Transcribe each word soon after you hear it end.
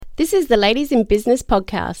This is the Ladies in Business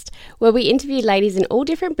podcast, where we interview ladies in all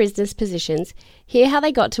different business positions, hear how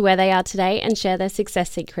they got to where they are today, and share their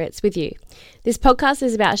success secrets with you. This podcast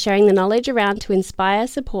is about sharing the knowledge around to inspire,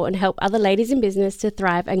 support, and help other ladies in business to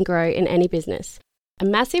thrive and grow in any business. A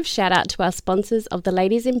massive shout out to our sponsors of the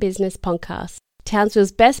Ladies in Business podcast,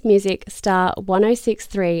 Townsville's best music, Star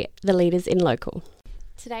 106.3, the leaders in local.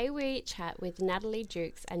 Today we chat with Natalie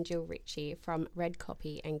Dukes and Gill Ritchie from Red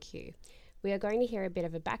Copy and Q. We are going to hear a bit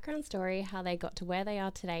of a background story, how they got to where they are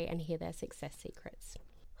today, and hear their success secrets.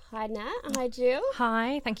 Hi Nat, hi Gill.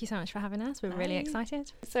 Hi, thank you so much for having us. We're really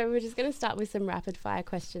excited. So we're just going to start with some rapid fire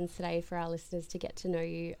questions today for our listeners to get to know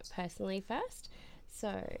you personally first.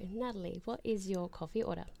 So Natalie, what is your coffee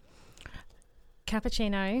order?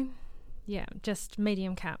 Cappuccino, just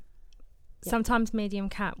medium cap. Yep. Sometimes medium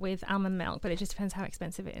cap with almond milk, but it just depends how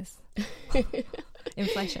expensive it is.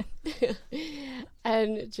 Inflation.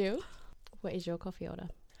 And Gill, what is your coffee order?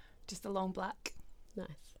 Just a long black. Nice.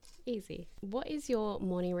 Easy. What is your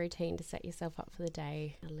morning routine to set yourself up for the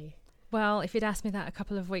day, Natalie? Well, if you'd asked me that a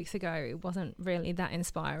couple of weeks ago, it wasn't really that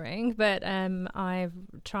inspiring, but I've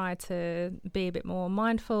tried to be a bit more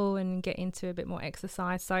mindful and get into a bit more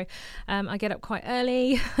exercise. So I get up quite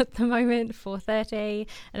early at the moment, 4:30,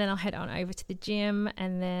 and then I'll head on over to the gym,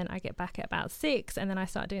 and then I get back at about 6, and then I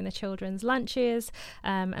start doing the children's lunches,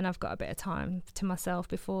 and I've got a bit of time to myself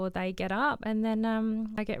before they get up, and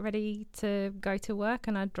then I get ready to go to work,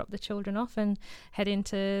 and I drop the children off and head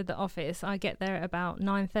into the office. I get there at about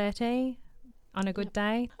 9:30. On a good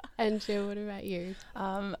day. And Gill, what about you?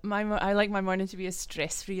 I like my morning to be as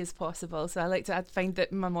stress-free as possible. So I find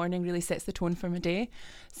that my morning really sets the tone for my day.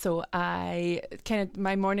 So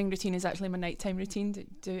my morning routine is actually my nighttime routine. To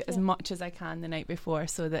do as much as I can the night before,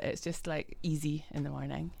 so that it's just like easy in the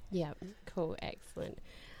morning. Yeah, cool, excellent.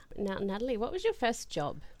 Now, Natalie, what was your first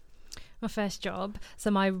job? My first job.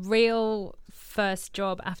 So my real first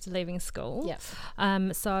job after leaving school. Yep.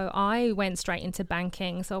 So I went straight into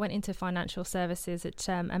banking. So I went into financial services at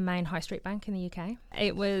a main high street bank in the UK.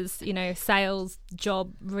 It was, sales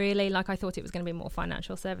job really. Like I thought it was going to be more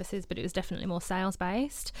financial services, but it was definitely more sales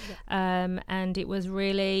based. Yep. And it was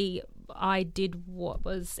really, I did what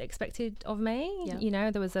was expected of me.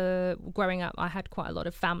 Yep. There was growing up, I had quite a lot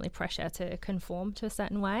of family pressure to conform to a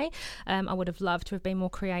certain way. I would have loved to have been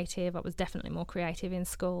more creative. I was definitely more creative in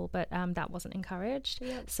school, but that wasn't encouraged.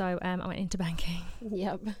 Yep. So I went into banking.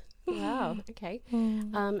 Yep. Wow. Okay.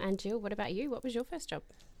 And Gill, what about you? What was your first job?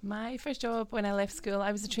 My first job when I left school,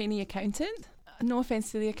 I was a trainee accountant. No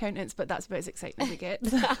offence to the accountants, but that's about as exciting as it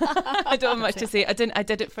gets. I don't have much to say. I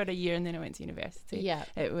did it for a year, and then I went to university. Yeah,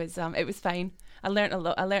 it was fine. I learnt a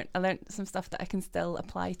lot. I learnt some stuff that I can still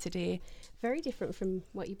apply today. Very different from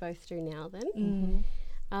what you both do now, then.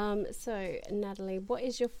 Mm-hmm. So Natalie, what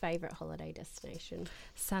is your favourite holiday destination?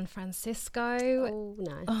 San Francisco. Oh,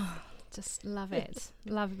 nice. Oh, just love it.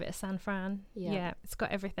 Love a bit of San Fran. Yeah, it's got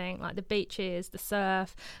everything, like the beaches, the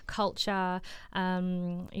surf, culture.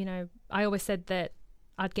 I always said that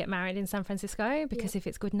I'd get married in San Francisco because if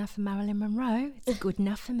it's good enough for Marilyn Monroe, it's good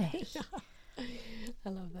enough for me. I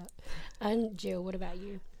love that. And Gill, what about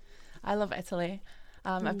you? I love Italy.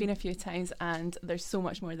 I've been a few times, and there's so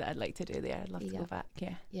much more that I'd like to do there. I'd love to go back.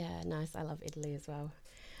 Yeah, nice. I love Italy as well.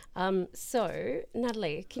 So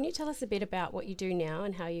Natalie, can you tell us a bit about what you do now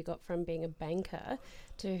and how you got from being a banker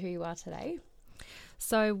to who you are today?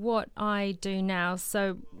 So what I do now,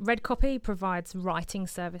 so Red Copy provides writing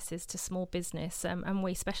services to small business, and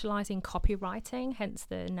we specialise in copywriting, hence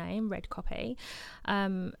the name Red Copy.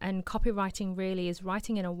 And copywriting really is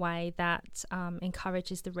writing in a way that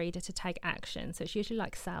encourages the reader to take action. So it's usually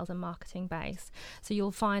like sales and marketing based. So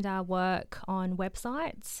you'll find our work on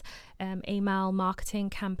websites, email marketing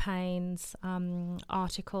campaigns,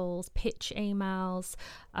 articles, pitch emails,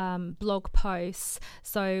 blog posts.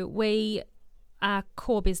 So our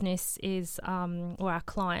core business is, or our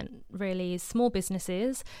client really is small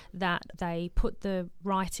businesses that they put the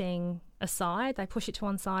writing aside, they push it to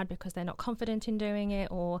one side because they're not confident in doing it,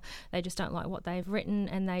 or they just don't like what they've written,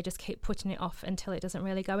 and they just keep putting it off until it doesn't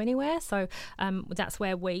really go anywhere. So that's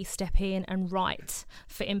where we step in and write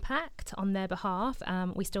for impact on their behalf.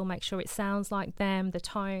 We still make sure it sounds like them, the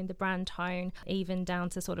tone, the brand tone, even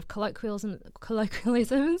down to sort of colloquialisms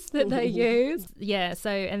that they use.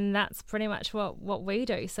 And that's pretty much what we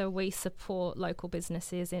do. So we support local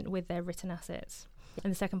businesses with their written assets.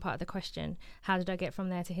 And the second part of the question, how did I get from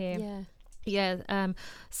there to here? Yeah,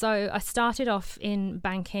 so I started off in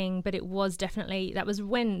banking, but it was definitely, that was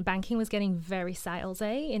when banking was getting very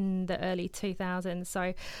salesy in the early 2000s.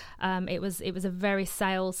 So it was a very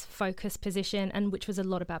sales focused position, and which was a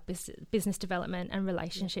lot about business development and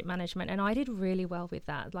relationship management. And I did really well with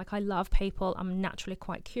that. Like, I love people. I'm naturally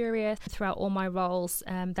quite curious. Throughout all my roles,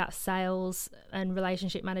 that sales and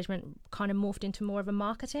relationship management kind of morphed into more of a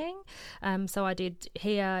marketing. So I did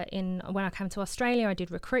when I came to Australia, I did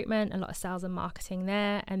recruitment, a lot of sales and marketing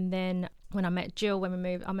there. And then when I met Gill, I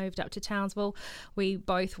moved up to Townsville, we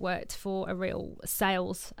both worked for a real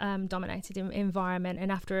sales dominated environment.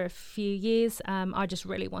 And after a few years, I just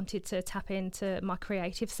really wanted to tap into my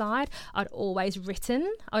creative side. I'd always written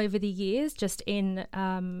over the years, just in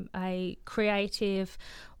a creative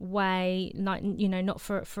way, not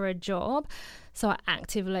for a job. So I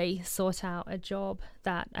actively sought out a job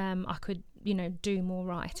that I could do more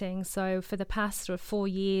writing. So for the past 4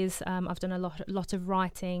 years, I've done a lot of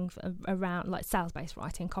writing around like sales-based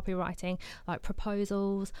writing, copywriting, like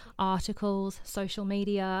proposals, articles, social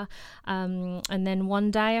media. And then one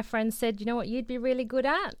day a friend said, "You know what you'd be really good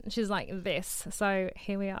at?" She's like, "This." So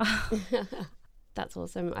here we are. That's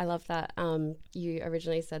awesome. I love that. You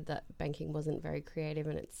originally said that banking wasn't very creative,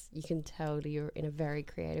 and you can tell you're in a very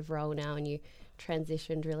creative role now, and you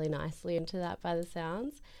transitioned really nicely into that by the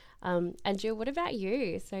sounds. And Gill, what about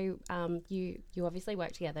you? So you obviously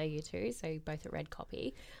work together, you two, so both at Red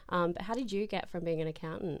Copy. But how did you get from being an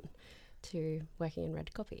accountant to working in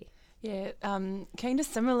Red Copy? Yeah, kind of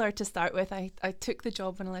similar to start with. I took the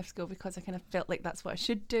job when I left school because I kind of felt like that's what I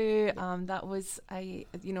should do. That was,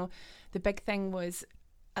 the big thing was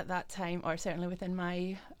at that time, or certainly within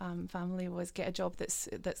my family, was get a job that's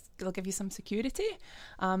will give you some security,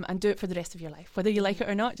 and do it for the rest of your life, whether you like it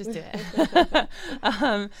or not. Just do it.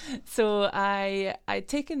 So I'd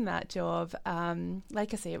taken that job.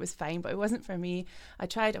 Like I say, it was fine, but it wasn't for me. I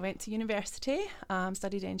went to university,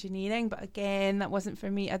 studied engineering, but again, that wasn't for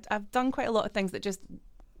me. I've done quite a lot of things that just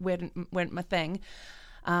weren't my thing.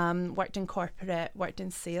 Worked in corporate, worked in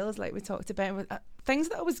sales, like we talked about, things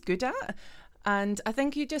that I was good at. And I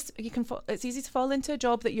think it's easy to fall into a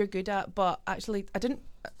job that you're good at, but actually I didn't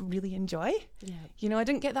really enjoy. Yeah. I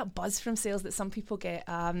didn't get that buzz from sales that some people get.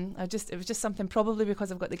 It was just something, probably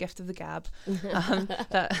because I've got the gift of the gab,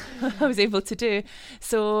 that I was able to do.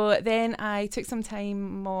 So then I took some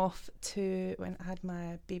time off when I had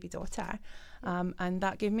my baby daughter. And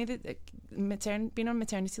that gave me being on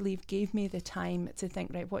maternity leave gave me the time to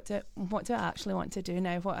think, right, what do I actually want to do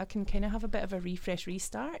now? What I can kind of have a bit of a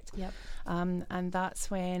restart. Yep. And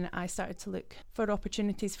that's when I started to look for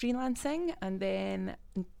opportunities freelancing, and then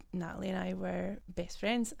Natalie and I were best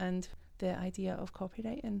friends, and the idea of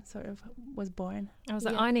copywriting sort of was born. I was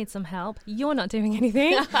like, I need some help. You're not doing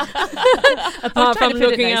anything apart from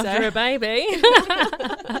looking after a baby.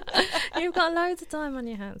 You've got loads of time on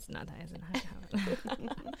your hands. No, that isn't how you have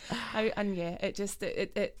it. And yeah,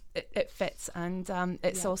 it fits, and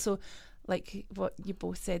it's also like what you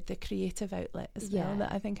both said, the creative outlet as well.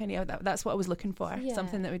 That I think I need. That's what I was looking for. Yeah.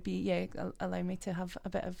 Something that would be allow me to have a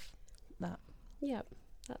bit of that. Yep.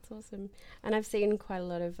 That's awesome. And I've seen quite a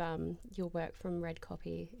lot of your work from Red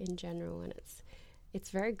Copy in general, and it's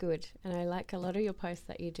very good. And I like a lot of your posts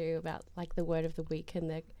that you do about like the word of the week, and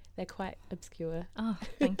they're quite obscure. Oh,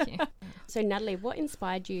 thank you. So Natalie, what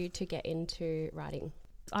inspired you to get into writing?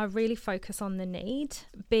 I really focus on the need.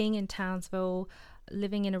 Being in Townsville,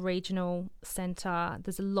 living in a regional centre,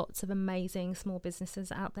 there's lots of amazing small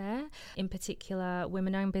businesses out there, in particular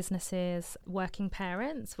women-owned businesses, working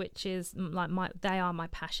parents, which is they are my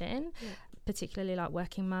passion. Yeah. Particularly like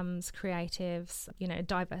working mums, creatives, a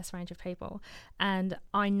diverse range of people. And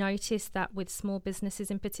I noticed that with small businesses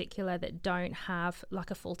in particular that don't have like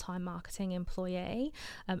a full-time marketing employee,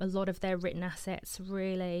 a lot of their written assets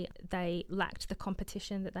really, they lacked the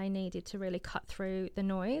competition that they needed to really cut through the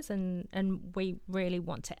noise, and we really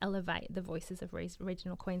want to elevate the voices of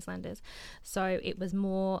regional Queenslanders. So it was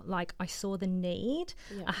more like I saw the need.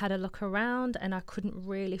 Yeah. I had a look around and I couldn't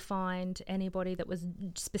really find anybody that was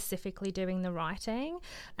specifically doing the writing,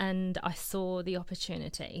 and I saw the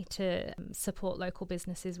opportunity to support local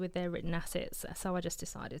businesses with their written assets, so I just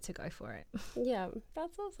decided to go for it. Yeah,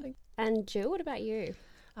 that's awesome. And Gill, what about you?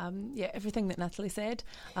 Everything that Natalie said.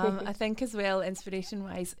 I think as well,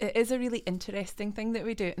 inspiration-wise, it is a really interesting thing that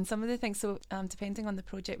we do. And some of the things, so depending on the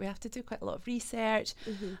project, we have to do quite a lot of research,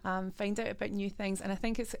 find out about new things. And I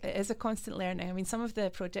think it is a constant learning. I mean, some of the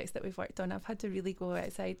projects that we've worked on, I've had to really go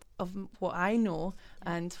outside of what I know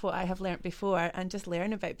and what I have learnt before, and just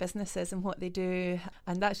learn about businesses and what they do.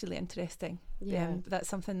 And that's really interesting. Yeah. That's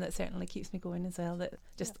something that certainly keeps me going as well, that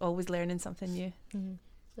just always learning something new.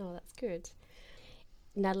 Oh, that's good.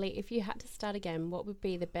 Natalie, if you had to start again, what would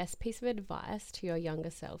be the best piece of advice to your younger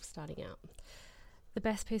self starting out? The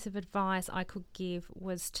best piece of advice I could give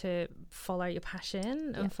was to follow your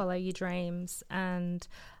passion and follow your dreams, and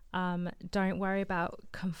don't worry about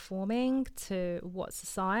conforming to what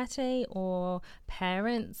society or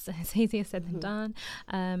parents, it's easier said than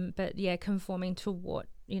done, but yeah, conforming to what,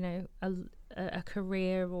 you know, a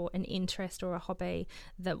career or an interest or a hobby,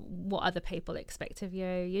 that what other people expect of you.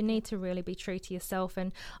 You need to really be true to yourself,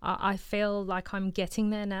 and I feel like I'm getting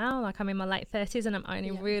there now. Like I'm in my late 30s and I'm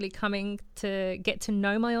only really coming to get to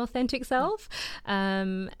know my authentic self,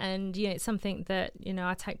 and you know, it's something that, you know,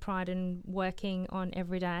 I take pride in working on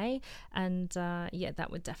every day, and that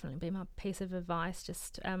would definitely be my piece of advice.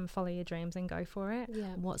 Just follow your dreams and go for it.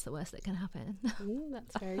 What's the worst that can happen?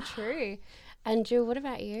 That's very true. And Gill, what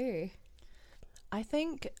about you? I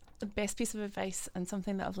think the best piece of advice and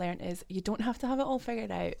something that I've learned is you don't have to have it all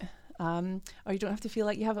figured out, or you don't have to feel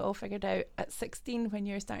like you have it all figured out at 16 when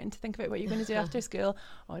you're starting to think about what you're going to do after school,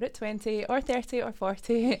 or at 20 or 30 or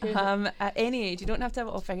 40, at any age. You don't have to have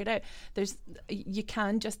it all figured out. You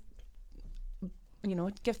can just, you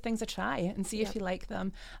know, give things a try and see if you like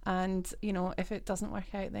them, and you know, if it doesn't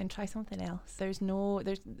work out, then try something else. There's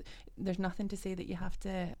nothing to say that you have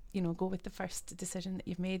to, you know, go with the first decision that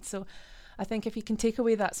you've made. So I think if you can take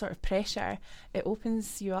away that sort of pressure, it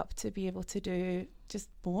opens you up to be able to do just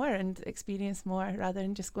more and experience more, rather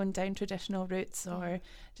than just going down traditional routes or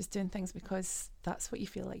just doing things because that's what you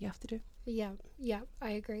feel like you have to do. Yeah,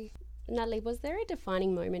 I agree. Natalie, was there a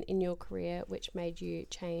defining moment in your career which made you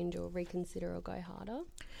change or reconsider or go harder?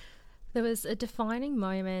 There was a defining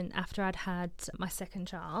moment after I'd had my second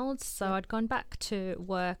child. So I'd gone back to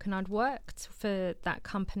work, and I'd worked for that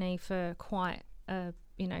company for quite a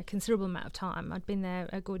considerable amount of time. I'd been there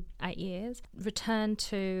a good 8 years. Returned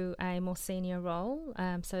to a more senior role,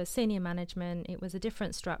 so senior management. It was a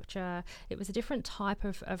different structure. It was a different type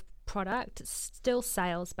of product, still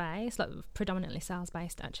sales-based, like predominantly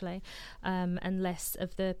sales-based actually, and less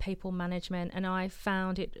of the people management. And I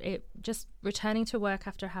found it just returning to work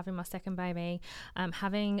after having my second baby,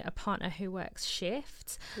 having a partner who works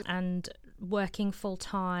shifts and working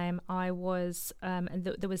full-time, I was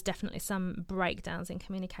there was definitely some breakdowns in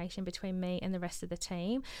communication between me and the rest of the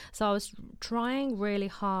team. So I was trying really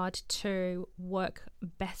hard to work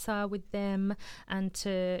better with them and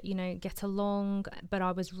to, you know, get along, but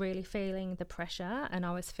I was really feeling the pressure, and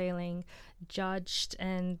I was feeling judged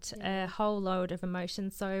and a whole load of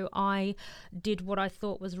emotions. So I did what I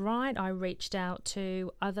thought was right. I reached out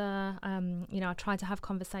to other, I tried to have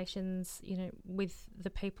conversations, you know, with the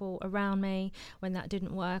people around me. When that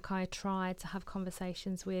didn't work, I tried to have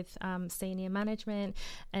conversations with senior management,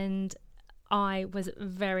 and I was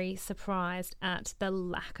very surprised at the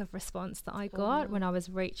lack of response that I got when I was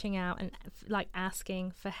reaching out and like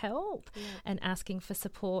asking for help and asking for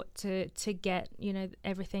support to get, you know,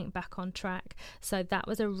 everything back on track. So that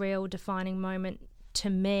was a real defining moment to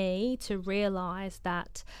me, to realise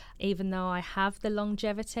that even though I have the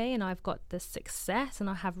longevity and I've got the success and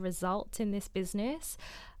I have results in this business,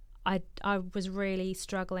 I was really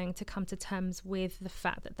struggling to come to terms with the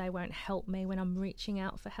fact that they won't help me when I'm reaching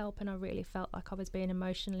out for help, and I really felt like I was being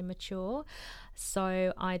emotionally mature.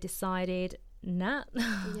 So I decided,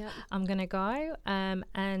 I'm going to go.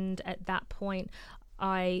 And at that point,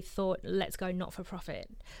 I thought, let's go not-for-profit.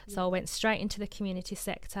 So I went straight into the community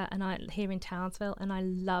sector, and here in Townsville, and I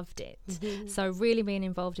loved it. So really being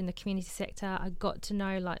involved in the community sector, I got to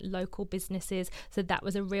know like local businesses. So that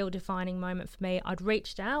was a real defining moment for me. I'd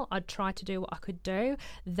reached out, I'd tried to do what I could do.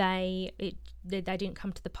 They didn't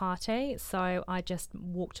come to the party, so I just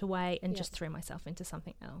walked away and just threw myself into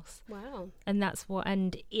something else. Wow. And that's what,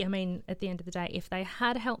 and I mean, at the end of the day, if they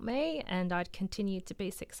had helped me and I'd continued to be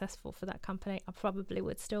successful for that company, I probably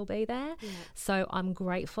would still be there. So I'm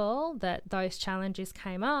grateful that those challenges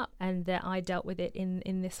came up and that I dealt with it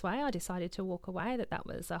in this way. I decided to walk away, that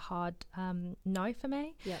was a hard no for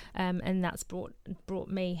me, and that's brought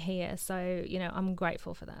me here. So, you know, I'm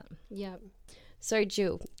grateful for that. So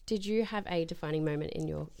Gill, did you have a defining moment in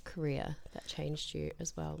your career that changed you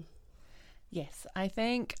as well? Yes, I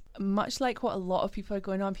think much like what a lot of people are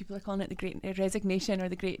going on, people are calling it the Great Resignation or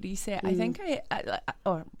the Great Reset. I think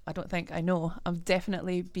I know I've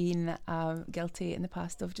definitely been guilty in the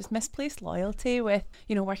past of just misplaced loyalty with,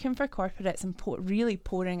 you know, working for corporates and really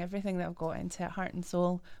pouring everything that I've got into it, heart and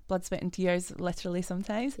soul, blood, sweat and tears, literally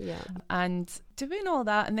sometimes. And doing all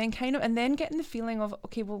that, and then getting the feeling of,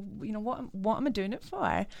 okay, well, you know, what am I doing it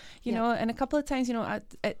for? You know, and a couple of times, you know,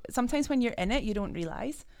 sometimes when you're in it, you don't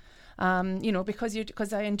realise.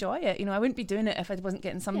 because I enjoy it. I wouldn't be doing it if I wasn't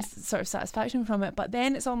getting some sort of satisfaction from it. But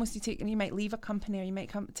then it's almost you might leave a company, or you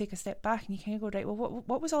might take a step back, and you kind of go, right, well,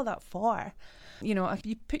 what was all that for?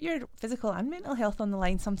 You put your physical and mental health on the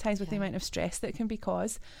line sometimes with the amount of stress that can be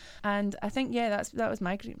caused. And I think, that was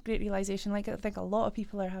my great realisation. Like I think a lot of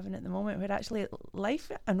people are having at the moment, where actually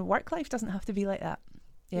life and work life doesn't have to be like that.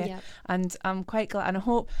 And I'm quite glad, and I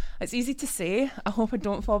hope it's easy to say. I hope I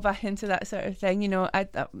don't fall back into that sort of thing. Now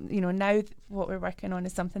what we're working on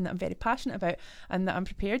is something that I'm very passionate about, and that I'm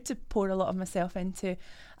prepared to pour a lot of myself into.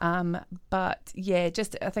 But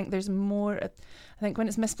I think there's more. I think when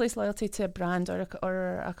it's misplaced loyalty to a brand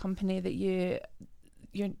or a company that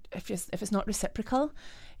if it's not reciprocal,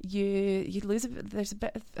 you lose there's a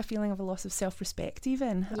bit of a feeling of a loss of self-respect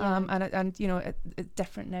even. It's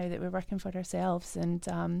different now that we're working for ourselves, and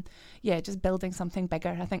just building something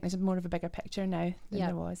bigger. I think there's more of a bigger picture now than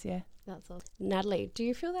there was. That's all. Natalie, do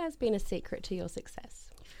you feel there has been a secret to your success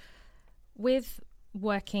with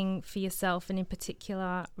working for yourself, and in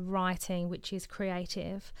particular writing, which is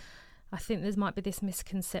creative? I think there might be this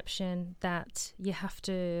misconception that you have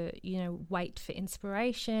to, wait for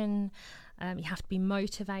inspiration. You have to be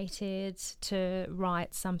motivated to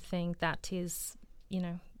write something that is,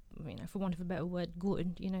 for want of a better word,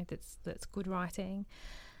 good. That's good writing.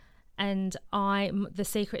 And the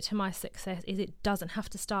secret to my success is it doesn't have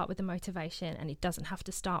to start with the motivation, and it doesn't have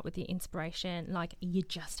to start with the inspiration. Like, you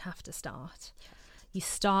just have to start. You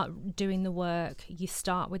start doing the work, you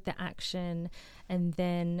start with the action, and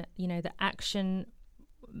then, the action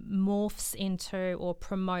morphs into or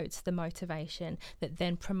promotes the motivation that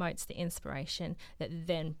then promotes the inspiration that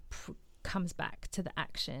then comes back to the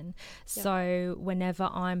action. So whenever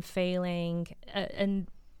I'm feeling, and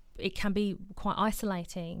it can be quite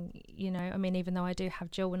isolating, even though I do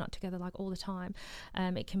have Gill, we're not together like all the time.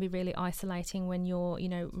 It can be really isolating when you're,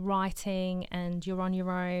 writing and you're on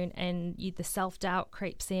your own, and the self-doubt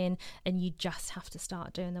creeps in, and you just have to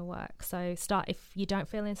start doing the work. So if you don't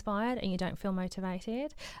feel inspired and you don't feel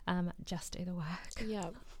motivated, just do the work. Yeah,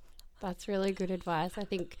 that's really good advice. I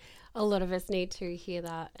think a lot of us need to hear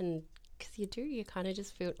that, and because you kind of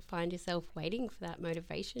just find yourself waiting for that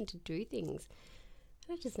motivation to do things.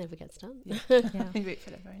 It just never gets done. You wait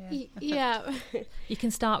forever. You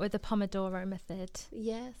can start with the Pomodoro method.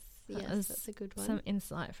 Yes, that's a good one. Some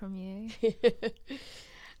insight from you.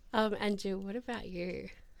 And Gill, what about you?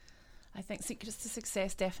 I think secrets to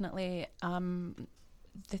success, definitely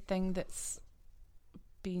the thing that's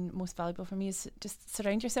been most valuable for me is just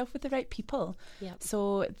surround yourself with the right people.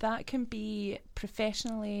 So that can be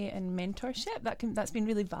professionally in mentorship. That's been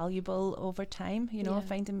really valuable over time,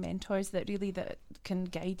 finding mentors that can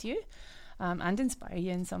guide you and inspire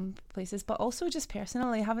you in some places, but also just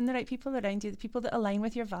personally having the right people around you, the people that align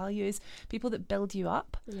with your values, people that build you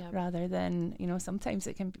up rather than, sometimes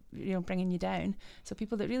it can be, bringing you down. So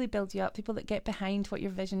people that really build you up, people that get behind what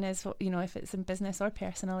your vision is, if it's in business or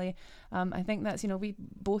personally. I think that's, we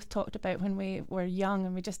both talked about when we were young,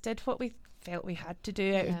 and we just did what we felt we had to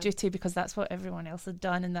do out of duty, because that's what everyone else had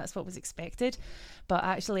done and that's what was expected. But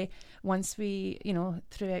actually, once we,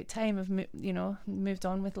 throughout time have moved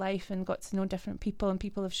on with life and got to know different people, and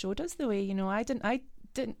people have showed us the way. I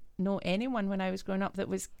didn't know anyone when I was growing up that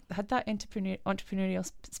had that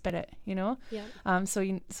entrepreneurial spirit.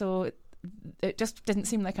 So it just didn't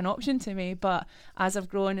seem like an option to me. But as I've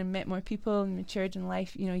grown and met more people and matured in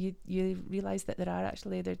life, you realise that there are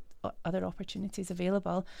other opportunities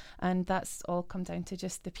available, and that's all come down to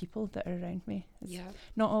just the people that are around me. It's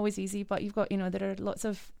not always easy, but you've got, there are lots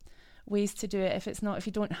of ways to do it. If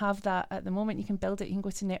you don't have that at the moment, you can build it. You can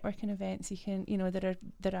go to networking events. You can,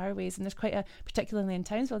 there are ways, and there's quite particularly in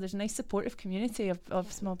Townsville, there's a nice supportive community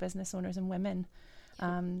of small business owners and women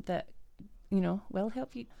that will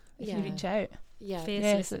help you if you reach out.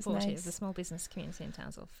 Fiercely supportive. Nice. The small business community in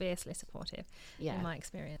Townsville, fiercely supportive. In my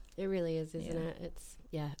experience, it really is, isn't it? It's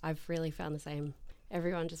I've really found the same.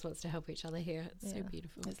 Everyone just wants to help each other here. It's so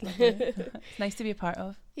beautiful. It's lovely. It's nice to be a part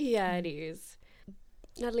of. Yeah, it is.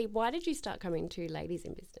 Natalie, why did you start coming to Ladies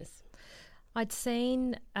in Business? I'd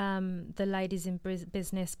seen the Ladies in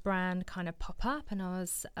Business brand kind of pop up, and I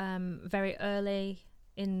was very early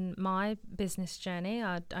in my business journey.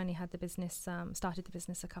 I'd only had the business, started the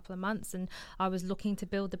business a couple of months, and I was looking to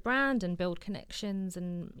build the brand and build connections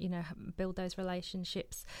and, build those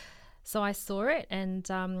relationships. So I saw it, and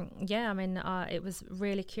it was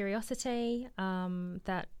really curiosity.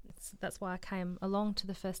 That's why I came along to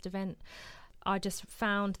the first event. I just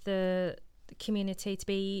found the community to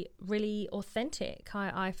be really authentic.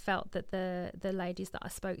 I felt that the ladies that I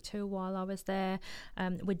spoke to while I was there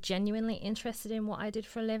were genuinely interested in what I did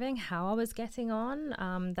for a living, how I was getting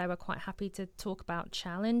on. They were quite happy to talk about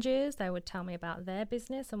challenges. They would tell me about their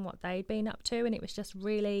business and what they'd been up to, and it was just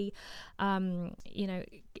really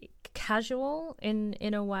casual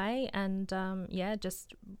in a way, and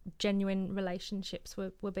just genuine relationships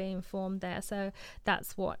were being formed there. So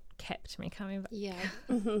that's what kept me coming back. Yeah.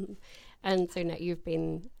 And so now you've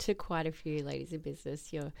been to quite a few ladies in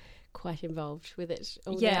business. You're quite involved with it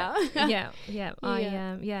all now. Yeah.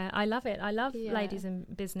 I love it. I love ladies in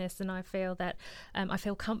business, and I feel that I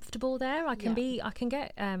feel comfortable there. I can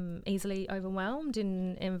get easily overwhelmed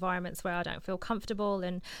in environments where I don't feel comfortable,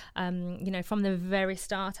 and from the very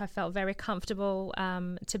start I felt very comfortable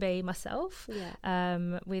to be myself,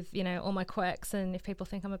 with all my quirks, and if people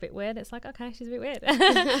think I'm a bit weird, it's like, okay, she's a bit weird.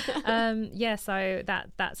 So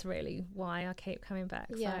that's really why I keep coming back.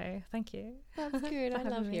 So thank you. That's good. I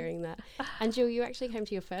love hearing that. And Gill, you actually came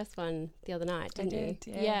to your first one the other night, didn't you?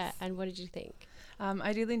 Yes. Yeah. And what did you think?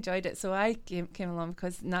 I really enjoyed it. So I came along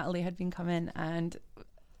because Natalie had been coming and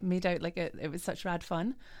made out like it was such rad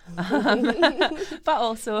fun, but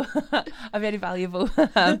also a very valuable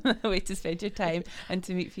way to spend your time and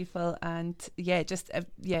to meet people. And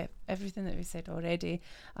everything that we said already,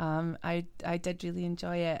 I did really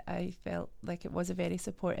enjoy it. I felt like it was a very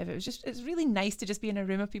supportive. It's really nice to just be in a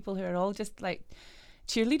room of people who are all just like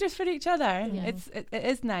cheerleaders for each other. It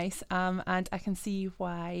is nice, and I can see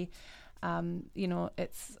why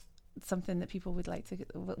it's something that people would like to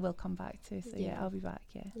will come back to. So I'll be back.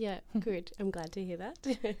 Good. I'm glad to hear that.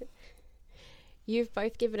 You've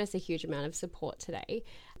both given us a huge amount of support today.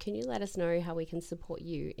 Can you let us know how we can support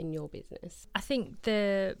you in your business? I think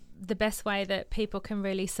the best way that people can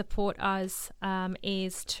really support us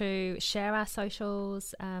is to share our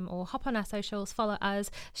socials, or hop on our socials, follow us,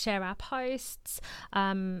 share our posts,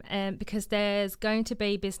 because there's going to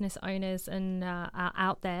be business owners and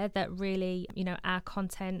out there that really, our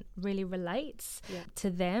content really relates to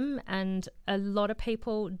them, and a lot of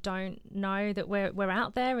people don't know that we're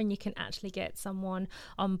out there, and you can actually get someone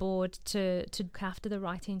on board to look after the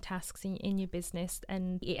writing tasks in your business,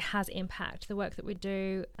 and it has impact. The work that we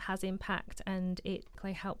do has impact, and it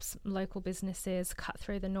helps local businesses cut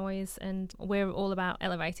through the noise, and we're all about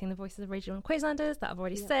elevating the voices of regional Queenslanders. That I've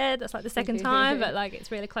already said, that's like the second time, but it's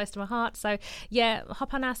really close to my heart. So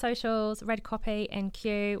hop on our socials, Red Copy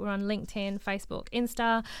NQ. We're on LinkedIn, Facebook,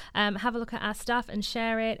 Insta. Have a look at our stuff and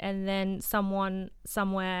share it, and then someone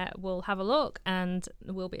somewhere will have a look and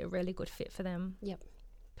will be a really good fit for them. Yep,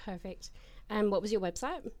 perfect. And what was your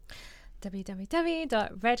website?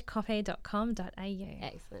 www.redcopy.com.au.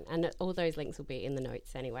 Excellent. And all those links will be in the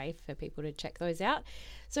notes anyway for people to check those out.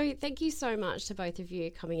 So thank you so much to both of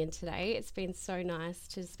you coming in today. It's been so nice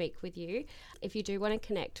to speak with you. If you do want to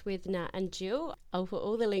connect with Nat and Gill, I'll put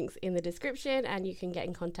all the links in the description, and you can get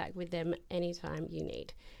in contact with them anytime you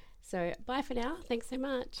need. So bye for now. Thanks so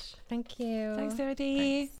much. Thank you. Thanks,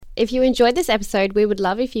 everybody. If you enjoyed this episode, we would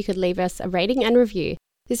love if you could leave us a rating and review.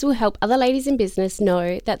 This will help other ladies in business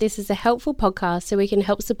know that this is a helpful podcast, so we can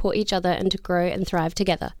help support each other and to grow and thrive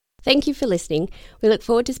together. Thank you for listening. We look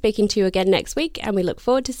forward to speaking to you again next week, and we look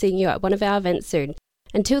forward to seeing you at one of our events soon.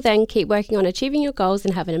 Until then, keep working on achieving your goals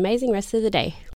and have an amazing rest of the day.